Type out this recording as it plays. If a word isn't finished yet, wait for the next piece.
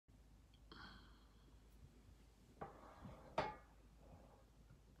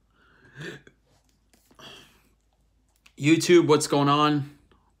YouTube, what's going on?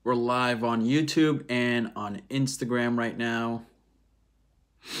 We're live on YouTube and on Instagram right now.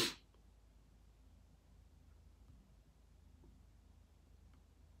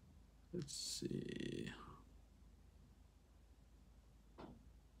 Let's see.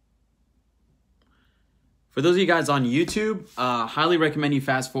 For those of you guys on YouTube, highly recommend you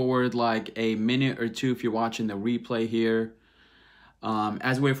fast forward like a minute or two if you're watching the replay here.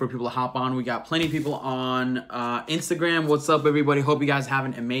 As we wait for people to hop on, we got plenty of people on Instagram. What's up, everybody? Hope you guys have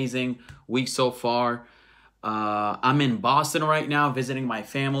an amazing week so far. I'm in Boston right now visiting my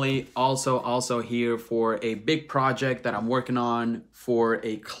family. Also here for a big project that I'm working on for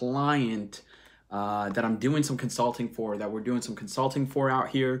a client that I'm doing some consulting for, that we're doing some consulting for out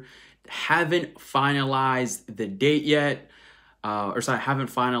here. Haven't finalized the date yet,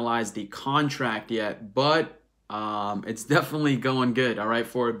 haven't finalized the contract yet, but it's definitely going good, all right,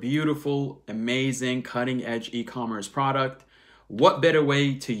 for a beautiful, amazing, cutting-edge e-commerce product. What better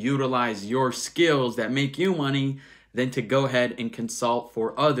way to utilize your skills that make you money than to go ahead and consult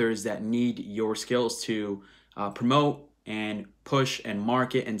for others that need your skills to promote and push and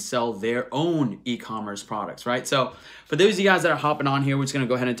market and sell their own e-commerce products, right? So for those of you guys that are hopping on here, we're just going to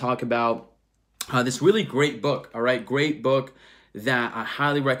go ahead and talk about this really great book, all right? Great book that I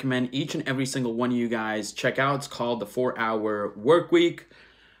highly recommend each and every single one of you guys check out. It's called The 4-Hour Workweek.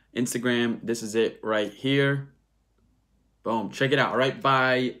 Instagram, this is it right here. Boom, check it out, all right,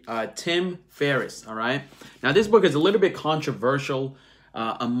 by Tim Ferriss, all right? Now, this book is a little bit controversial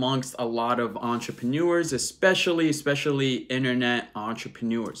amongst a lot of entrepreneurs, especially internet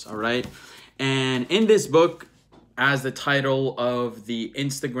entrepreneurs, all right? And in this book, as the title of the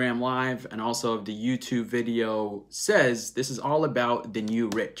Instagram Live and also of the YouTube video says, this is all about the new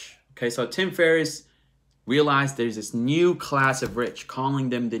rich. Okay, so Tim Ferriss realized there's this new class of rich, calling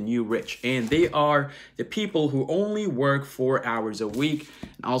them the new rich. And they are the people who only work 4 hours a week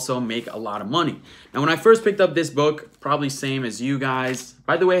and also make a lot of money. Now, when I first picked up this book, probably same as you guys.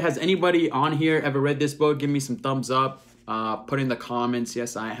 By the way, has anybody on here ever read this book? Give me some thumbs up. Put in the comments.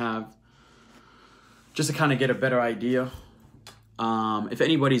 Yes, I have. Just to kind of get a better idea. If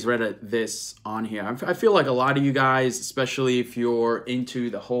anybody's read this on here, I feel like a lot of you guys, especially if you're into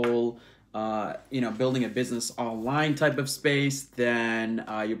the whole, building a business online type of space, then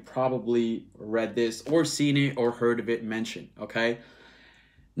you probably read this or seen it or heard of it mentioned, okay?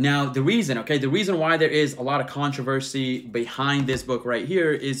 Now, the reason why there is a lot of controversy behind this book right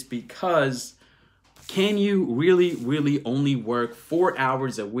here is because can you really only work 4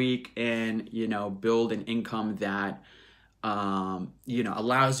 hours a week and, build an income that,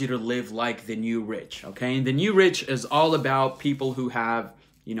 allows you to live like the new rich, okay? And the new rich is all about people who have,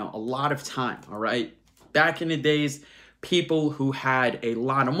 a lot of time, all right? Back in the days, people who had a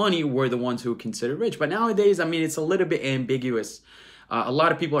lot of money were the ones who were considered rich. But nowadays, it's a little bit ambiguous. A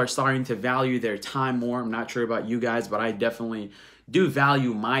lot of people are starting to value their time more. I'm not sure about you guys, but I definitely do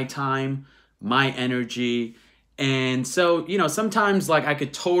value my time, my energy. And so, sometimes like I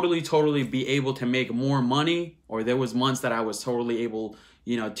could totally be able to make more money, or there was months that I was totally able,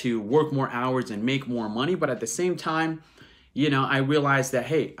 to work more hours and make more money. But at the same time, I realized that,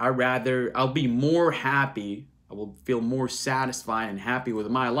 hey, I'll be more happy. I will feel more satisfied and happy with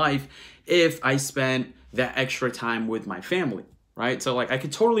my life if I spend that extra time with my family, right? So like I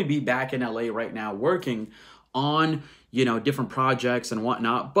could totally be back in LA right now working on, different projects and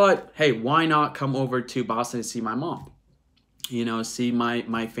whatnot. But hey, why not come over to Boston to see my mom? See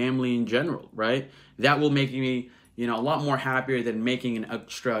my family in general, right? That will make me, a lot more happier than making an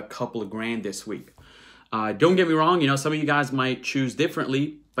extra couple of grand this week. Don't get me wrong, some of you guys might choose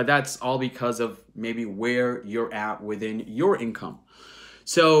differently, but that's all because of maybe where you're at within your income.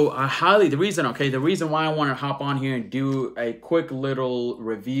 So the reason why I want to hop on here and do a quick little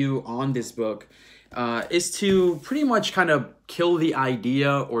review on this book is to pretty much kind of kill the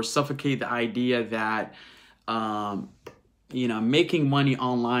idea or suffocate the idea that, making money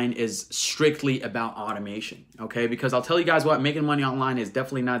online is strictly about automation, okay? Because I'll tell you guys what, making money online is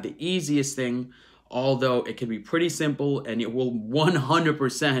definitely not the easiest thing, although it can be pretty simple and it will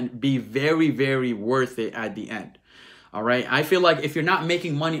 100% be very worth it at the end. All right. I feel like if you're not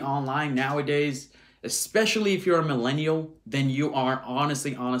making money online nowadays, especially if you're a millennial, then you are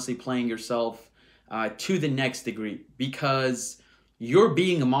honestly playing yourself to the next degree because you're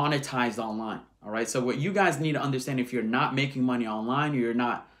being monetized online. All right. So what you guys need to understand, if you're not making money online, or you're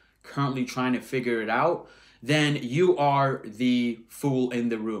not currently trying to figure it out, then you are the fool in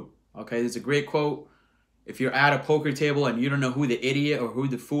the room. Okay, there's a great quote. If you're at a poker table and you don't know who the idiot or who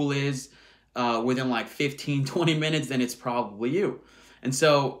the fool is within like 15, 20 minutes, then it's probably you. And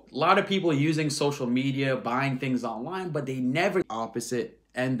so a lot of people are using social media, buying things online, but they never opposite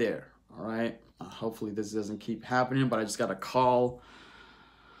end there. All right. Hopefully this doesn't keep happening, but I just got a call.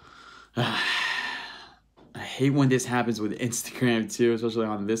 I hate when this happens with Instagram too, especially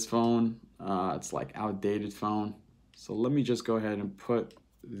on this phone. It's like outdated phone. So let me just go ahead and put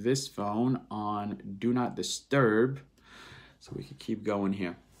this phone on do not disturb so we can keep going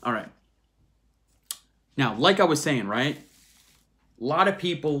here. All right. Now, like I was saying, right? A lot of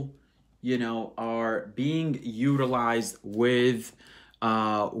people, you know, are being utilized with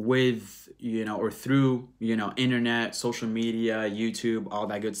you know, or through, you know, internet, social media, YouTube, all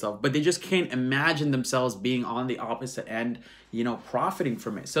that good stuff, but they just can't imagine themselves being on the opposite end, you know, profiting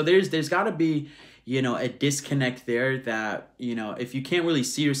from it. So there's got to be, you know, a disconnect there that, you know, if you can't really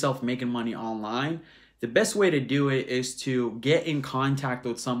see yourself making money online, the best way to do it is to get in contact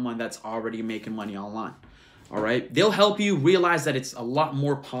with someone that's already making money online. All right. They'll help you realize that it's a lot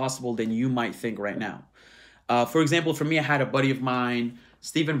more possible than you might think right now. For example, for me, I had a buddy of mine,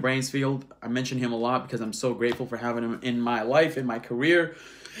 Stephen Bransfield. I mention him a lot because I'm so grateful for having him in my life, in my career.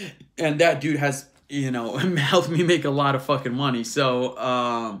 And that dude has, you know, helped me make a lot of fucking money.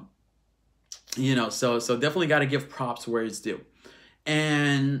 So, you know, so definitely got to give props where it's due.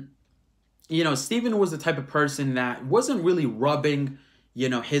 And, you know, Stephen was the type of person that wasn't really rubbing, you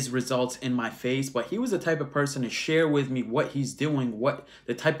know, his results in my face, but he was the type of person to share with me what he's doing, what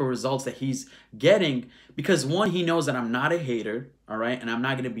the type of results that he's getting, because one, he knows that I'm not a hater, all right, and I'm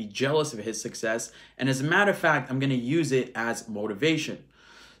not going to be jealous of his success, and as a matter of fact, I'm going to use it as motivation.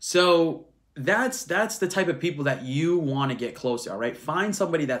 So that's the type of people that you want to get close to, all right? Find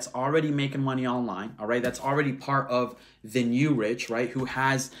somebody that's already making money online, all right, that's already part of the new rich, right, who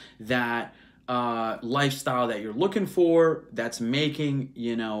has that lifestyle that you're looking for, that's making,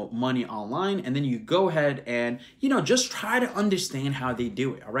 you know, money online, and then you go ahead and, you know, just try to understand how they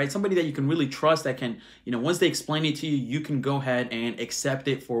do it. All right, somebody that you can really trust, that can, you know, once they explain it to you, you can go ahead and accept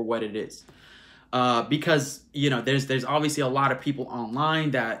it for what it is. Because, you know, there's obviously a lot of people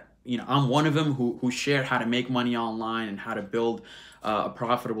online that, you know, I'm one of them who share how to make money online and how to build a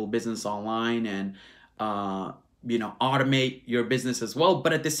profitable business online, and you know, automate your business as well.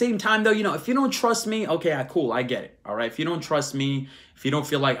 But at the same time, though, you know, if you don't trust me, okay, cool, I get it. All right. If you don't trust me, if you don't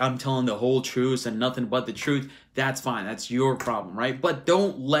feel like I'm telling the whole truth and nothing but the truth, that's fine. That's your problem, right? But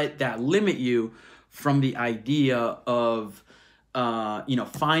don't let that limit you from the idea of, you know,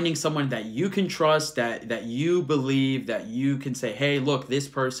 finding someone that you can trust, that you believe, that you can say, hey, look, this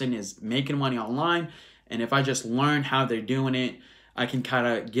person is making money online, and if I just learn how they're doing it, I can kind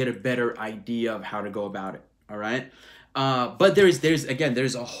of get a better idea of how to go about it. All right. But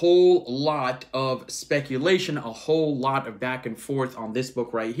there's a whole lot of speculation, a whole lot of back and forth on this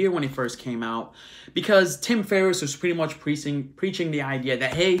book right here when it first came out, because Tim Ferriss was pretty much preaching the idea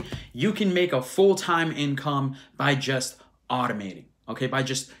that, hey, you can make a full-time income by just automating. Okay, by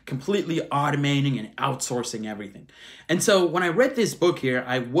just completely automating and outsourcing everything. And so when I read this book here,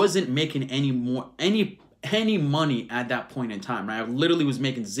 I wasn't making any money at that point in time, right? I literally was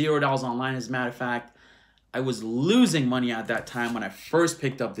making $0 online. As a matter of fact, I was losing money at that time when I first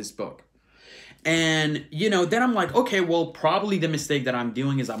picked up this book. And, you know, then I'm like, okay, well, probably the mistake that I'm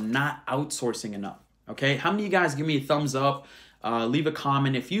doing is I'm not outsourcing enough. Okay, how many of you guys give me a thumbs up? Leave a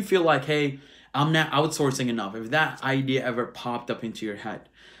comment if you feel like, hey, I'm not outsourcing enough, if that idea ever popped up into your head.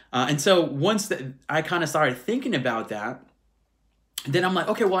 And so once I kind of started thinking about that, then I'm like,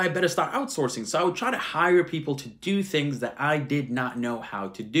 okay, well, I better start outsourcing. So I would try to hire people to do things that I did not know how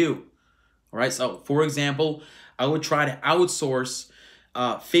to do. All right. So, for example, I would try to outsource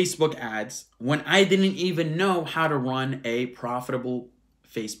Facebook ads when I didn't even know how to run a profitable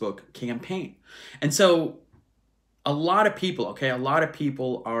Facebook campaign. And so a lot of people,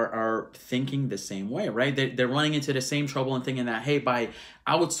 are thinking the same way, right? They're running into the same trouble and thinking that, hey, by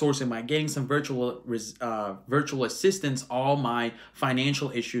outsourcing, by getting some virtual assistants, all my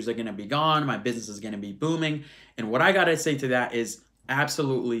financial issues are going to be gone. My business is going to be booming. And what I got to say to that is,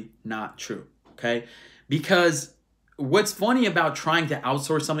 absolutely not true, okay? Because what's funny about trying to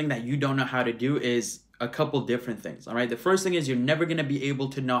outsource something that you don't know how to do is a couple different things, all right? The first thing is you're never going to be able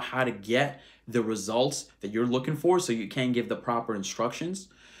to know how to get the results that you're looking for, so you can't give the proper instructions.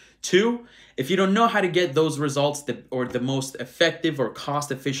 Two, if you don't know how to get those results or the most effective or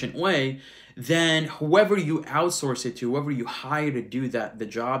cost-efficient way, then whoever you outsource it to, whoever you hire to do the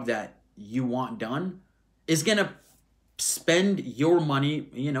job that you want done, is going to spend your money,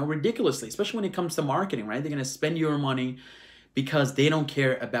 you know, ridiculously, especially when it comes to marketing, right? They're going to spend your money because they don't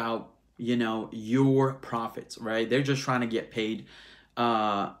care about, you know, your profits, right? They're just trying to get paid,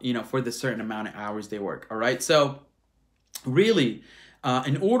 you know, for the certain amount of hours they work. All right. So really,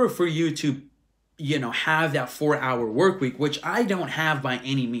 in order for you to, have that 4-hour work week, which I don't have by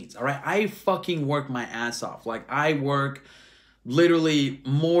any means. All right. I fucking work my ass off. Like, I work literally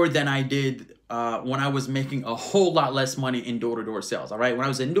more than I did when I was making a whole lot less money in door-to-door sales. All right. When I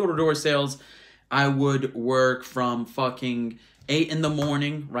was in door-to-door sales, I would work from fucking 8 in the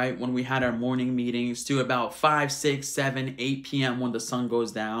morning, right, when we had our morning meetings, to about 5, 6, 7, 8 p.m. when the sun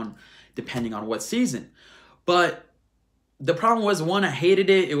goes down, depending on what season. But the problem was, one, I hated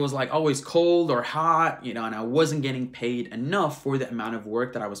it. It was like always cold or hot, and I wasn't getting paid enough for the amount of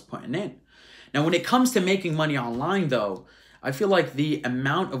work that I was putting in. Now, when it comes to making money online, though, I feel like the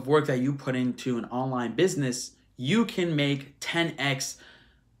amount of work that you put into an online business, you can make 10x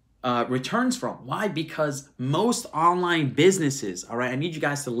returns from. Why? Because most online businesses, all right, I need you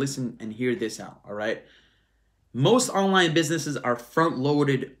guys to listen and hear this out, all right? Most online businesses are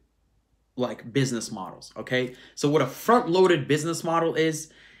front-loaded like business models, okay? So what a front-loaded business model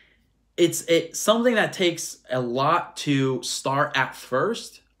is, it's something that takes a lot to start at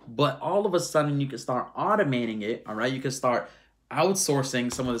first, but all of a sudden you can start automating it, all right? You can start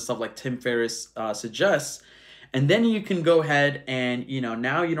outsourcing some of the stuff like Tim Ferriss suggests, and then you can go ahead and,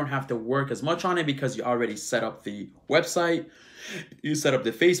 now you don't have to work as much on it because you already set up the website, you set up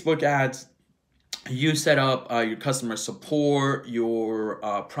the Facebook ads, you set up your customer support, your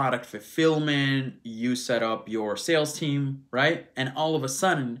product fulfillment, you set up your sales team, right? And all of a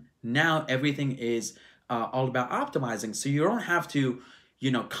sudden, now everything is all about optimizing. So you don't have to,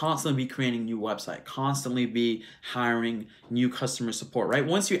 constantly be creating new website, constantly be hiring new customer support, right?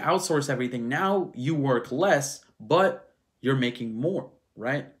 Once you outsource everything, now you work less, but you're making more,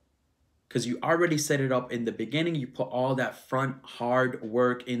 right? Because you already set it up in the beginning. You put all that front hard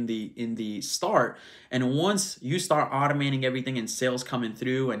work in the start. And once you start automating everything and sales coming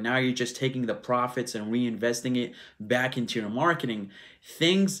through, and now you're just taking the profits and reinvesting it back into your marketing,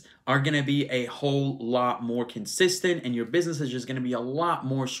 things are going to be a whole lot more consistent, and your business is just going to be a lot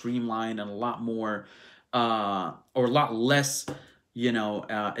more streamlined and a lot more or a lot less,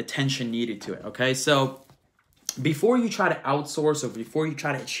 attention needed to it. Okay. So before you try to outsource or before you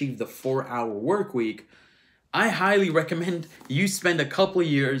try to achieve the 4-hour work week, I highly recommend you spend a couple of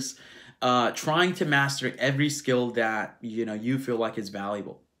years trying to master every skill that you feel like is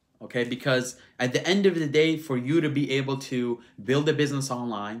valuable. Okay, because at the end of the day, for you to be able to build a business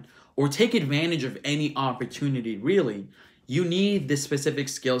online or take advantage of any opportunity, really, you need the specific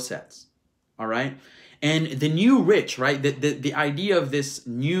skill sets. All right. And the new rich, right? The idea of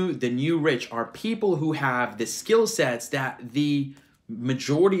the new rich are people who have the skill sets that the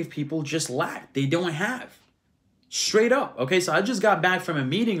majority of people just lack. They don't have. Straight up. Okay, so I just got back from a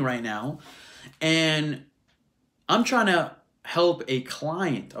meeting right now, and I'm trying to help a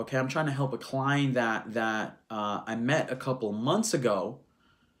client. Okay, I'm trying to help a client that I met a couple months ago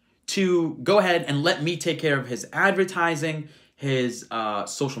to go ahead and let me take care of his advertising, his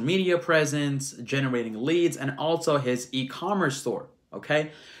social media presence, generating leads, and also his e-commerce store,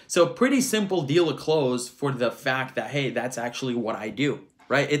 okay? So pretty simple deal to close for the fact that, hey, that's actually what I do,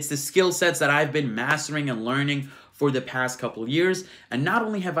 right? It's the skill sets that I've been mastering and learning for the past couple of years. And not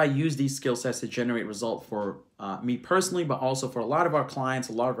only have I used these skill sets to generate results for me personally, but also for a lot of our clients,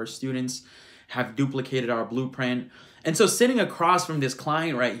 a lot of our students have duplicated our blueprint. And so sitting across from this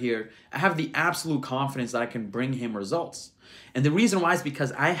client right here, I have the absolute confidence that I can bring him results. And the reason why is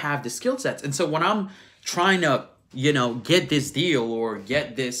because I have the skill sets. And so when I'm trying to, get this deal or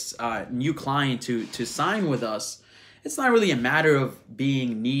get this new client to sign with us, it's not really a matter of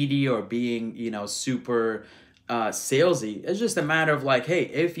being needy or being, super salesy. It's just a matter of like, hey,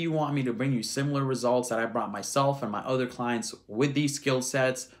 if you want me to bring you similar results that I brought myself and my other clients with these skill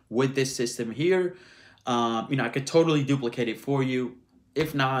sets, with this system here, I could totally duplicate it for you.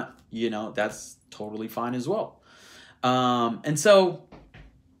 If not, that's totally fine as well. And so,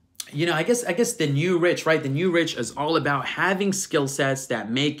 I guess the new rich, right? The new rich is all about having skill sets that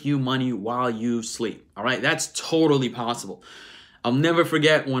make you money while you sleep. All right. That's totally possible. I'll never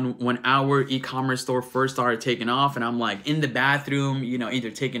forget when our e-commerce store first started taking off, and I'm like in the bathroom, either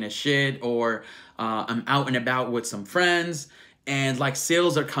taking a shit or I'm out and about with some friends, and like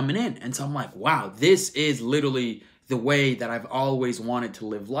sales are coming in. And so I'm like, wow, this is literally the way that I've always wanted to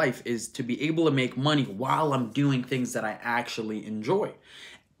live life, is to be able to make money while I'm doing things that I actually enjoy.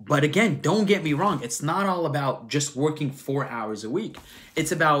 But again, don't get me wrong. It's not all about just working 4 hours a week.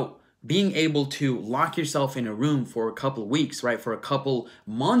 It's about being able to lock yourself in a room for a couple of weeks, right? For a couple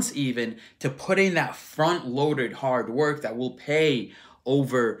months even, to put in that front-loaded hard work that will pay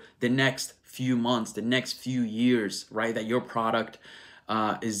over the next few months, the next few years, right? That your product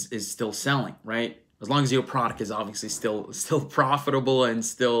is still selling, right? as long as your product is obviously still profitable and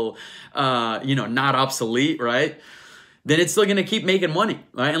still, not obsolete, right? Then it's still going to keep making money,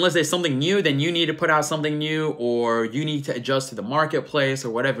 right? Unless there's something new, then you need to put out something new, or you need to adjust to the marketplace or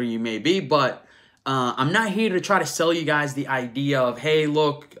whatever you may be. But I'm not here to try to sell you guys the idea of, hey,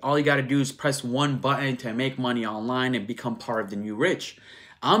 look, all you got to do is press one button to make money online and become part of the new rich.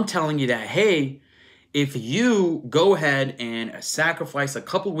 I'm telling you that, hey, if you go ahead and sacrifice a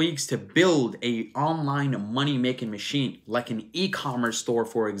couple weeks to build a online money-making machine, like an e-commerce store,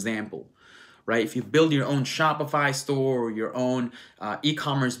 for example, right? If you build your own Shopify store or your own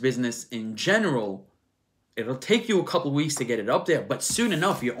e-commerce business in general, it'll take you a couple weeks to get it up there, but soon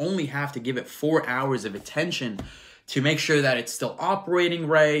enough, you only have to give it 4 hours of attention to make sure that it's still operating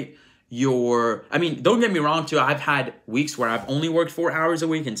right. Don't get me wrong too, I've had weeks where I've only worked 4 hours a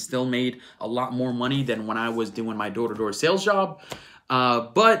week and still made a lot more money than when I was doing my door-to-door sales job.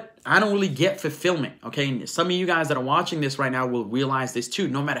 But I don't really get fulfillment, okay? And some of you guys that are watching this right now will realize this too.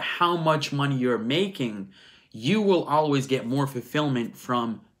 No matter how much money you're making, you will always get more fulfillment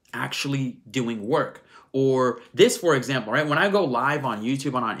from actually doing work. Or this, for example, right? When I go live on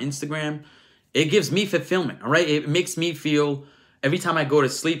YouTube and on Instagram, it gives me fulfillment, all right? It makes me feel, every time I go to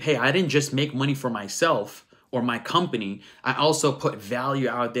sleep, hey, I didn't just make money for myself or my company. I also put value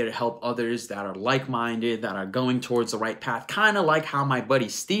out there to help others that are like-minded, that are going towards the right path. Kind of like how my buddy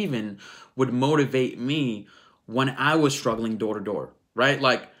Steven would motivate me when I was struggling door-to-door, right?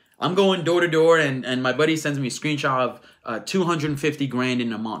 Like, I'm going door-to-door and my buddy sends me a screenshot of 250 grand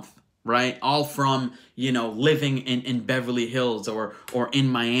in a month, right? All from, living in Beverly Hills or in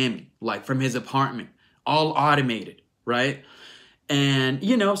Miami, like from his apartment, all automated, right? And,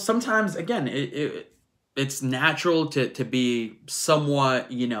 sometimes, again, it's natural to be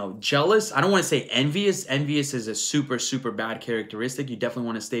somewhat, jealous. I don't want to say envious. Envious is a super, super bad characteristic. You definitely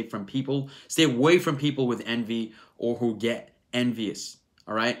want to stay away from people with envy or who get envious,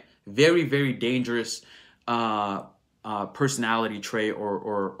 all right? Very, very dangerous personality trait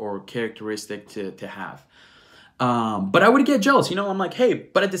or characteristic to have. But I would get jealous, I'm like, hey,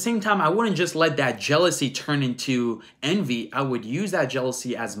 but at the same time, I wouldn't just let that jealousy turn into envy. I would use that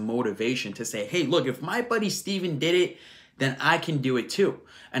jealousy as motivation to say, hey, look, if my buddy Steven did it, then I can do it too.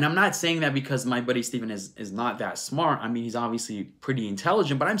 And I'm not saying that because my buddy Steven is not that smart. I mean, he's obviously pretty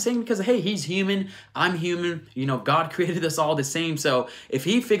intelligent, but I'm saying because, hey, he's human, I'm human, God created us all the same. So if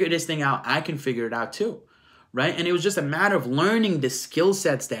he figured this thing out, I can figure it out too, right? And it was just a matter of learning the skill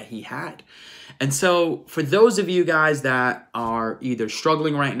sets that he had. And so for those of you guys that are either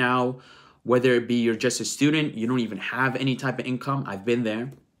struggling right now, whether it be you're just a student, you don't even have any type of income, I've been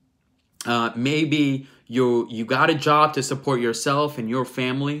there. Maybe you got a job to support yourself and your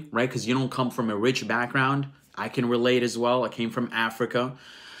family, right? Because you don't come from a rich background. I can relate as well. I came from Africa.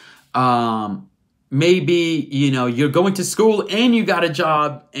 Maybe, you're going to school and you got a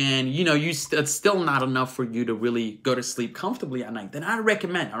job and, it's still not enough for you to really go to sleep comfortably at night. Then I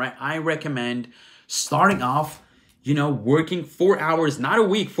recommend, all right? I recommend starting off, working 4 hours, not a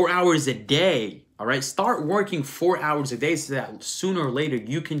week, 4 hours a day, all right? Start working 4 hours a day so that sooner or later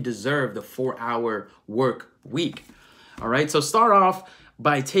you can deserve the 4-hour work week, all right? So start off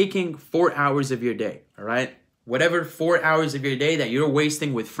by taking 4 hours of your day, all right? Whatever 4 hours of your day that you're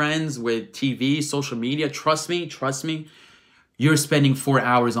wasting with friends, with TV, social media, trust me, you're spending 4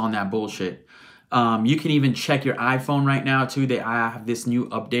 hours on that bullshit. You can even check your iPhone right now too. I have this new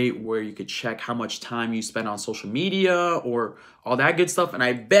update where you could check how much time you spend on social media or all that good stuff. And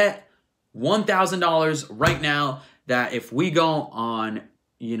I bet $1,000 right now that if we go on,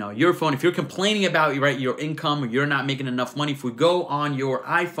 your phone, if you're complaining about your income or you're not making enough money, if we go on your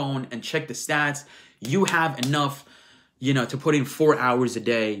iPhone and check the stats, you have enough, to put in 4 hours a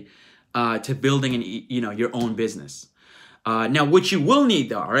day to building your own business. Now, what you will need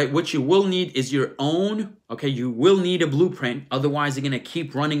though, all right, what you will need is your own, okay, you will need a blueprint. Otherwise, you're going to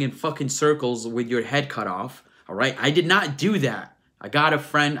keep running in fucking circles with your head cut off, all right? I did not do that. I got a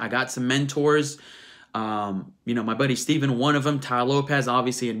friend, I got some mentors. My buddy Steven, one of them, Ty Lopez,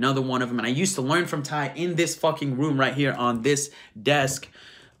 obviously another one of them. And I used to learn from Ty in this fucking room right here on this desk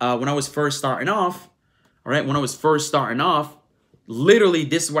when I was first starting off. All right, when I was first starting off, literally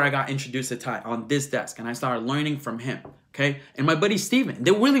this is where I got introduced to Ty, on this desk, and I started learning from him, okay? And my buddy Steven,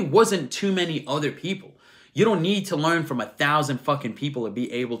 there really wasn't too many other people. You don't need to learn from 1,000 fucking people to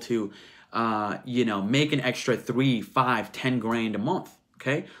be able to, make an extra 3, 5, 10 grand a month,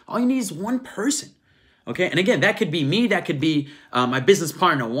 okay? All you need is one person, okay? And again, that could be me, that could be my business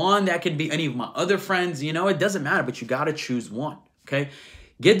partner Juan, that could be any of my other friends, it doesn't matter, but you gotta choose one, okay?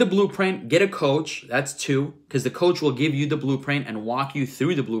 Get the blueprint, get a coach, that's 2, because the coach will give you the blueprint and walk you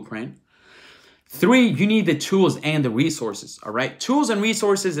through the blueprint. 3, you need the tools and the resources, all right? Tools and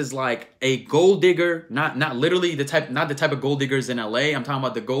resources is like a gold digger, not literally the type, not the type of gold diggers in LA. I'm talking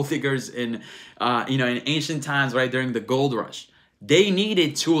about the gold diggers in, in ancient times, right, during the gold rush. They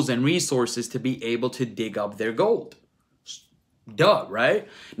needed tools and resources to be able to dig up their gold. Duh, right?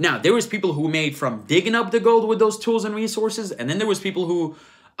 Now, there was people who made from digging up the gold with those tools and resources, and then there was people who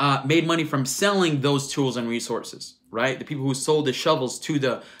made money from selling those tools and resources, right? The people who sold the shovels to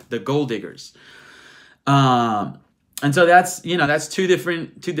the gold diggers. And so that's, that's two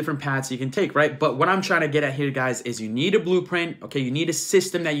different paths you can take, right? But what I'm trying to get at here, guys, is you need a blueprint. Okay. You need a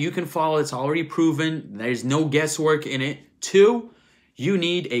system that you can follow. It's already proven. There's no guesswork in it. 2, you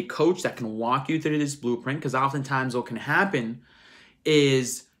need a coach that can walk you through this blueprint, because oftentimes what can happen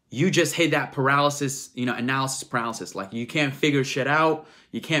is you just hit that paralysis, analysis paralysis. Like you can't figure shit out.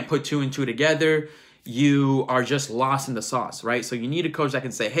 You can't put 2 and 2 together. You are just lost in the sauce, right? So you need a coach that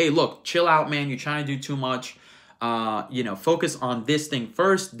can say, hey, look, chill out, man. You're trying to do too much. Focus on this thing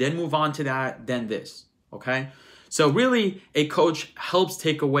first, then move on to that, then this, okay? So really, a coach helps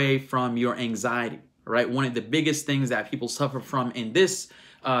take away from your anxiety, right? One of the biggest things that people suffer from in this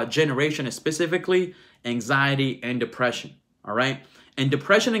generation is specifically anxiety and depression, all right? And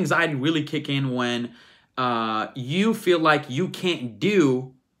depression and anxiety really kick in when you feel like you can't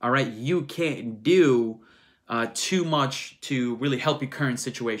do, all right, you can't do too much to really help your current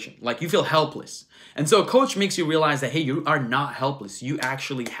situation. Like you feel helpless. And so a coach makes you realize that, hey, you are not helpless. You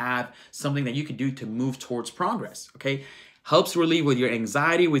actually have something that you can do to move towards progress, okay? Helps relieve with your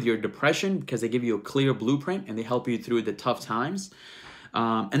anxiety, with your depression, because they give you a clear blueprint and they help you through the tough times.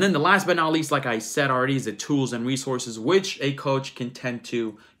 And then the last but not least, like I said already, is the tools and resources, which a coach can tend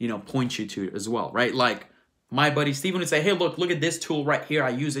to, point you to as well, right? Like my buddy Steven would say, hey, look at this tool right here. I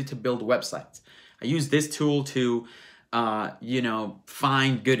use it to build websites. I use this tool to,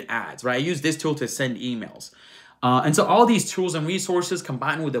 find good ads, right? I use this tool to send emails. And so all these tools and resources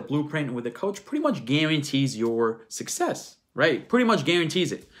combined with a blueprint and with a coach pretty much guarantees your success, right? Pretty much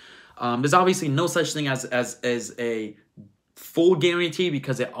guarantees it. There's obviously no such thing as a full guarantee,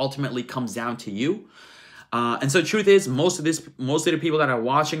 because it ultimately comes down to you. And so the truth is, most of the people that are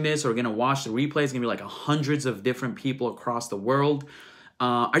watching this or going to watch the replay is going to be like hundreds of different people across the world.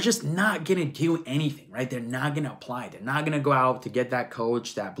 Are just not going to do anything, right? They're not going to apply. They're not going to go out to get that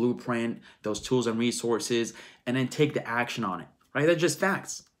coach, that blueprint, those tools and resources, and then take the action on it, right? They're just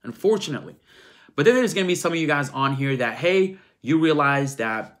facts, unfortunately. But then there's going to be some of you guys on here that, hey, you realize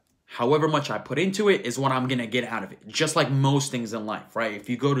that however much I put into it is what I'm going to get out of it. Just like most things in life, right? If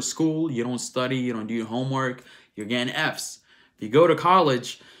you go to school, you don't study, you don't do your homework, you're getting Fs. If you go to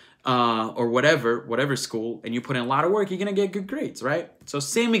college, or whatever school, and you put in a lot of work, you're going to get good grades, right? So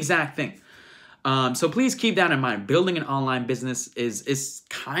same exact thing. So please keep that in mind. Building an online business is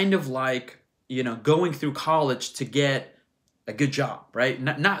kind of like, going through college to get a good job, right?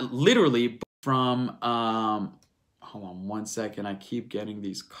 Not literally, but from, hold on one second. I keep getting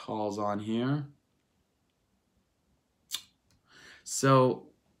these calls on here. So,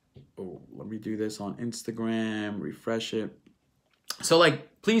 let me do this on Instagram, refresh it. So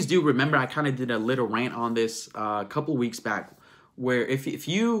please do remember, I kind of did a little rant on this a couple weeks back, where if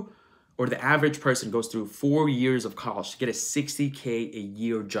you or the average person goes through 4 years of college to get a $60K a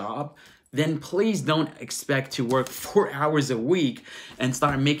year job, then please don't expect to work 4 hours a week and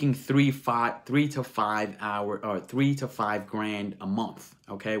start making $3 to 5 grand a month.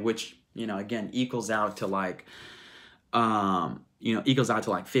 Okay. Which, again, equals out to like 50,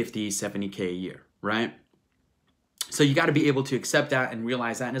 70K a year. Right. So you got to be able to accept that and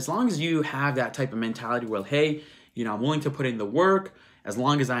realize that. And as long as you have that type of mentality where, hey, I'm willing to put in the work, as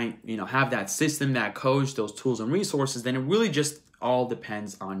long as I, have that system, that coach, those tools and resources, then it really just all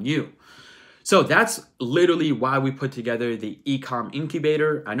depends on you. So that's literally why we put together the e-com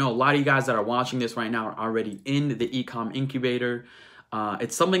incubator. I know a lot of you guys that are watching this right now are already in the e-com incubator.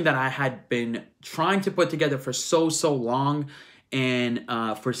 It's something that I had been trying to put together for so long. And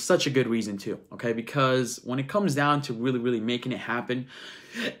for such a good reason too, okay? Because when it comes down to really making it happen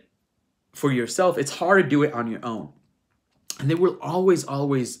for yourself, it's hard to do it on your own. And there will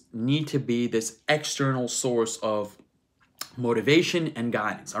always need to be this external source of motivation and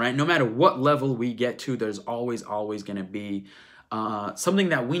guidance, all right? No matter what level we get to, there's always going to be something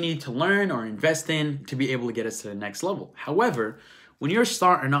that we need to learn or invest in to be able to get us to the next level. However, when you're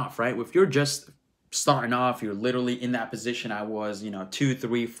starting off, right? If you're just starting off, you're literally in that position I was, 2,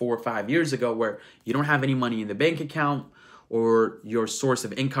 3, 4, 5 years ago, where you don't have any money in the bank account, or your source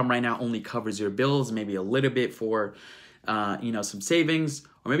of income right now only covers your bills, maybe a little bit for, some savings,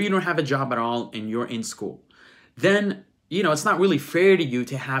 or maybe you don't have a job at all and you're in school. Then you know, it's not really fair to you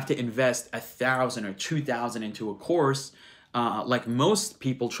to have to invest $1,000 or $2,000 into a course like most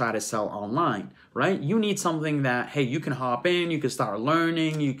people try to sell online, right? You need something that, hey, you can hop in, you can start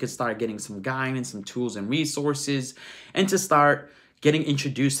learning, you can start getting some guidance, some tools and resources, and to start getting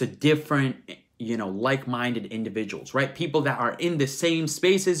introduced to different, you know, like-minded individuals, right? People that are in the same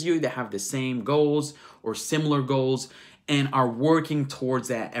space as you, that have the same goals or similar goals and are working towards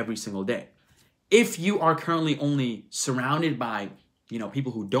that every single day. If you are currently only surrounded by, you know,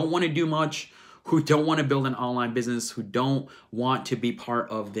 people who don't want to do much, who don't want to build an online business, who don't want to be part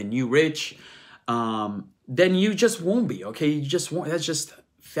of the new rich, then you just won't be, okay? You just won't. That's just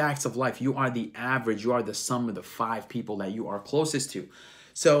facts of life. You are the average. You are the sum of the 5 people that you are closest to.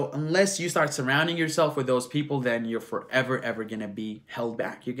 So unless you start surrounding yourself with those people, then you're forever, ever going to be held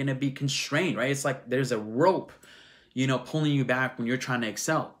back. You're going to be constrained, right? It's like there's a rope, you know, pulling you back when you're trying to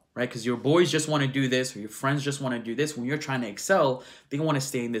excel, right? Because your boys just want to do this, or your friends just want to do this. When you're trying to excel, they want to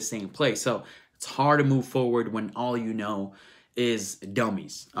stay in the same place. So it's hard to move forward when all you know is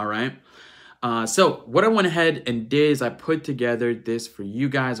dummies, all right? So what I went ahead and did is I put together this for you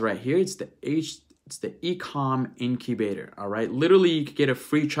guys right here. It's the Ecom Incubator, all right? Literally, you could get a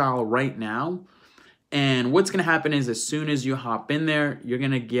free trial right now. And what's going to happen is as soon as you hop in there, you're going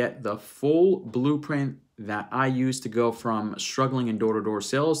to get the full blueprint that I use to go from struggling in door-to-door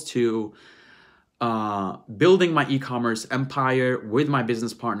sales to building my e-commerce empire with my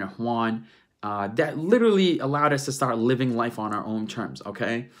business partner, Juan, that literally allowed us to start living life on our own terms,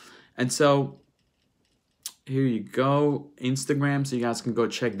 okay? And so here you go, Instagram, so you guys can go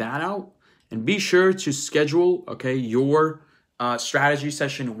check that out. And be sure to schedule, okay, your strategy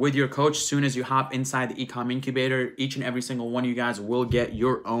session with your coach as soon as you hop inside the Ecom Incubator. Each and every single one of you guys will get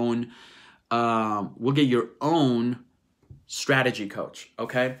your own strategy coach,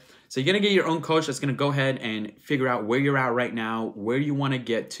 okay? So you're gonna get your own coach that's gonna go ahead and figure out where you're at right now, where you wanna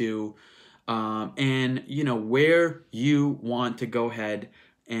get to, and you know, where you want to go ahead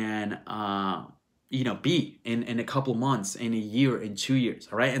and you know, be in a couple months, in a year, in 2 years,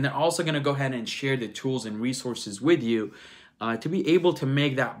 all right? And they're also gonna go ahead and share the tools and resources with you to be able to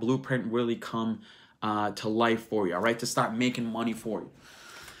make that blueprint really come to life for you, all right? To start making money for you.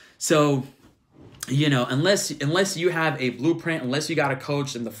 So, you know, unless you have a blueprint, unless you got a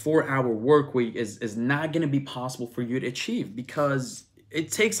coach, then the 4-hour work week is not gonna be possible for you to achieve, because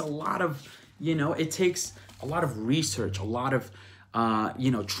it takes a lot of, you know, it takes a lot of research, a lot of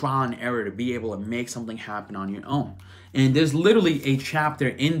you know, trial and error to be able to make something happen on your own. And there's literally a chapter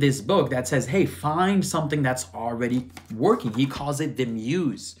in this book that says, hey, find something that's already working. He calls it the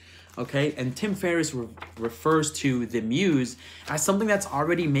muse, okay? And Tim Ferriss refers to the muse as something that's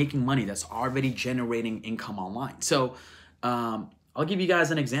already making money, that's already generating income online. So I'll give you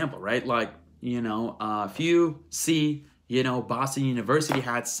guys an example, right? Like, you know, if you see, you know, Boston University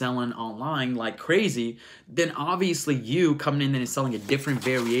hats selling online like crazy, then obviously you coming in and selling a different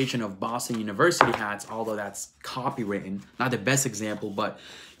variation of Boston University hats, although that's copywritten, not the best example, but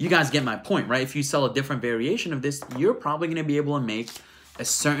you guys get my point, right? If you sell a different variation of this, you're probably going to be able to make a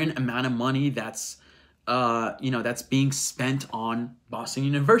certain amount of money that's, you know, that's being spent on Boston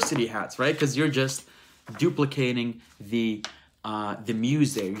University hats, right? Because you're just duplicating the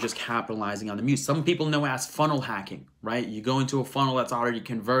muse there. You're just capitalizing on the muse. Some people know it as funnel hacking, right? You go into a funnel that's already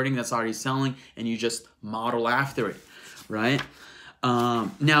converting, that's already selling, and you just model after it, right?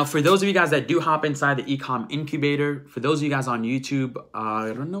 Now, for those of you guys that do hop inside the Ecom Incubator, for those of you guys on YouTube, I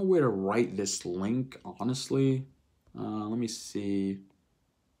don't know where to write this link, honestly. Let me see.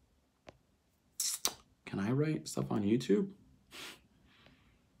 Can I write stuff on YouTube?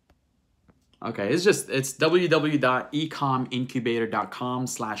 Okay, it's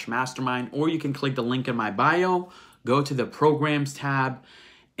www.ecomincubator.com/mastermind, or you can click the link in my bio, go to the programs tab,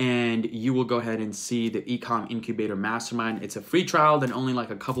 and you will go ahead and see the Ecom Incubator Mastermind. It's a free trial, then only like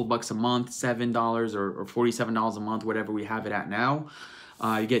a couple bucks a month, $7 or $47 a month, whatever we have it at now.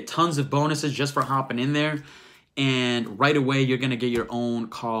 You get tons of bonuses just for hopping in there. And right away, you're gonna get your own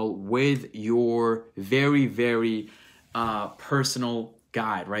call with your very, very personal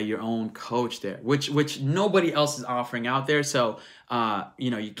guide, right? Your own coach there, which nobody else is offering out there. So,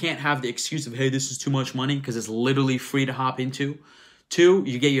 you know, you can't have the excuse of, hey, this is too much money, because it's literally free to hop into. 2,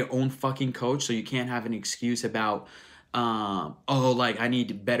 you get your own fucking coach, so you can't have an excuse about, oh, like, I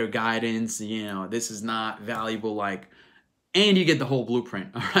need better guidance, you know, this is not valuable, like, and you get the whole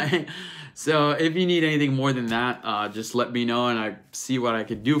blueprint, all right? So if you need anything more than that, just let me know and I see what I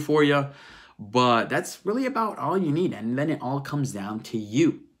could do for you. But that's really about all you need. And then it all comes down to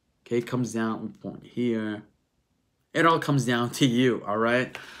you. Okay, it comes down, point here. It all comes down to you, all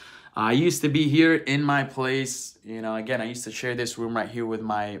right? I used to be here in my place. You know, again, I used to share this room right here with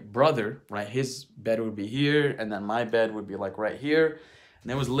my brother, right? His bed would be here, and then my bed would be like right here. And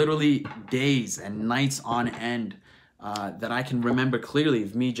there was literally days and nights on end that I can remember clearly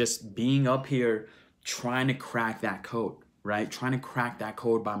of me just being up here trying to crack that code, right? Trying to crack that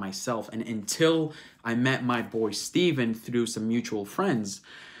code by myself. And until I met my boy Steven through some mutual friends,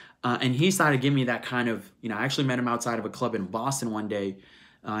 and he started giving me that kind of, you know, I actually met him outside of a club in Boston one day.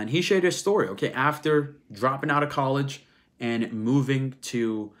 And he shared his story, okay, after dropping out of college and moving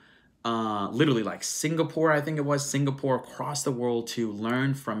to literally like Singapore, I think it was, Singapore, across the world to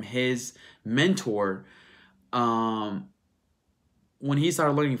learn from his mentor. When he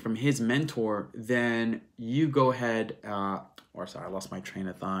started learning from his mentor, then you go ahead, or sorry, I lost my train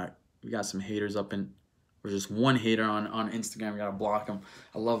of thought. We got some haters up in, or just one hater on Instagram, we gotta block them.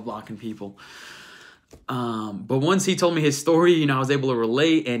 I love blocking people. But once he told me his story, you know, I was able to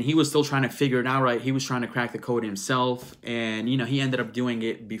relate, and he was still trying to figure it out, right? He was trying to crack the code himself, and, you know, he ended up doing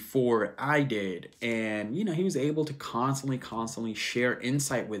it before I did. And, you know, he was able to constantly share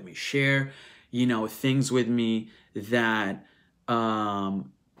insight with me, share, you know, things with me that, hold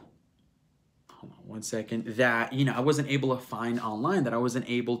on one second, that, you know, I wasn't able to find online, that I wasn't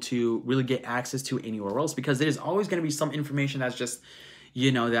able to really get access to anywhere else, because there's always going to be some information that's just,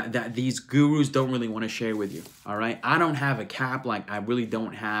 you know, that these gurus don't really want to share with you, all right? I don't have a cap, like I really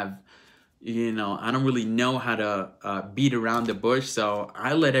don't have, you know, I don't really know how to beat around the bush, so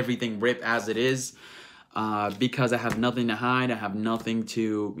I let everything rip as it is because I have nothing to hide, I have nothing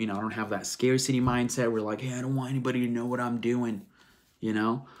to, you know, I don't have that scarcity mindset where like, hey, I don't want anybody to know what I'm doing, you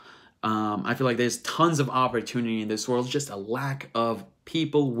know? I feel like there's tons of opportunity in this world, just a lack of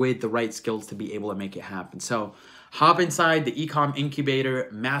people with the right skills to be able to make it happen. So hop inside the Ecom Incubator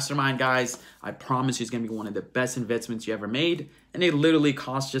Mastermind, guys. I promise you it's going to be one of the best investments you ever made. And it literally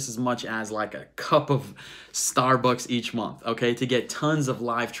costs just as much as like a cup of Starbucks each month, okay? To get tons of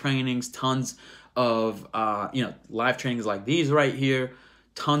live trainings, tons of, you know, live trainings like these right here,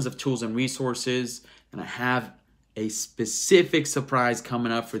 tons of tools and resources. And I have a specific surprise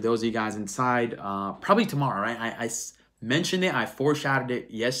coming up for those of you guys inside, probably tomorrow, right? I mentioned it, I foreshadowed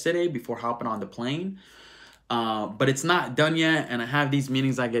it yesterday before hopping on the plane. But it's not done yet, and I have these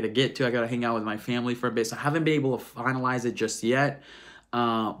meetings I got to get to. I got to hang out with my family for a bit, so I haven't been able to finalize it just yet.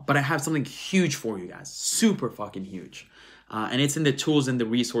 But I have something huge for you guys, super fucking huge. And it's in the tools and the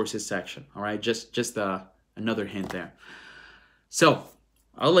resources section, all right? Just another hint there. So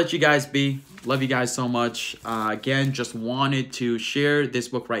I'll let you guys be. Love you guys so much. Again, just wanted to share this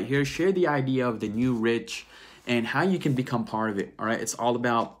book right here, share the idea of the new rich and how you can become part of it, all right? It's all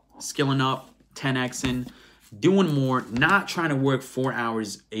about skilling up, 10xing, doing more, not trying to work 4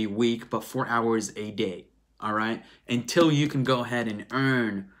 hours a week, but 4 hours a day, all right? Until you can go ahead and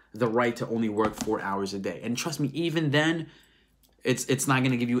earn the right to only work 4 hours a day. And trust me, even then, it's not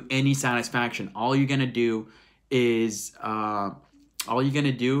gonna give you any satisfaction. All you're gonna do is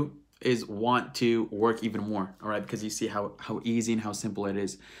want to work even more, all right? Because you see how easy and how simple it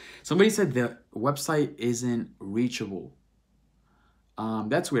is. Somebody said the website isn't reachable.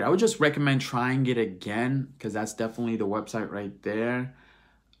 That's weird. I would just recommend trying it again, because that's definitely the website right there.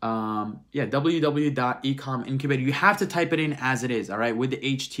 Yeah, www.ecomincubator. You have to type it in as it is, all right, with the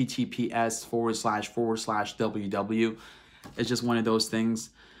https://www. It's just one of those things.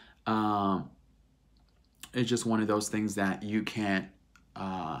 It's just one of those things that you can't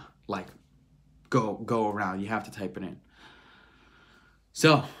like go around. You have to type it in.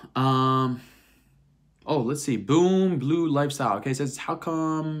 So, oh, let's see. Boom Blue Lifestyle. Okay, it says, how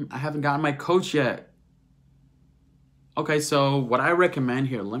come I haven't gotten my coach yet? Okay, so what I recommend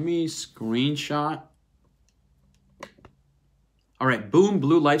here, let me screenshot. All right, Boom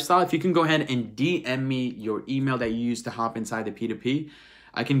Blue Lifestyle. If you can go ahead and DM me your email that you used to hop inside the P2P,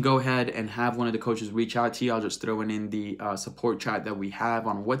 I can go ahead and have one of the coaches reach out to you. I'll just throw it in the support chat that we have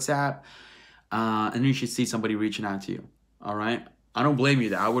on WhatsApp. And then you should see somebody reaching out to you. All right. I don't blame you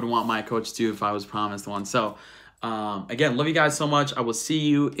that I would want my coach too if I was promised one. So again, love you guys so much. I will see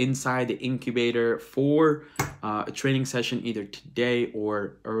you inside the incubator for a training session either today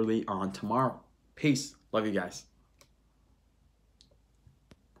or early on tomorrow. Peace. Love you guys.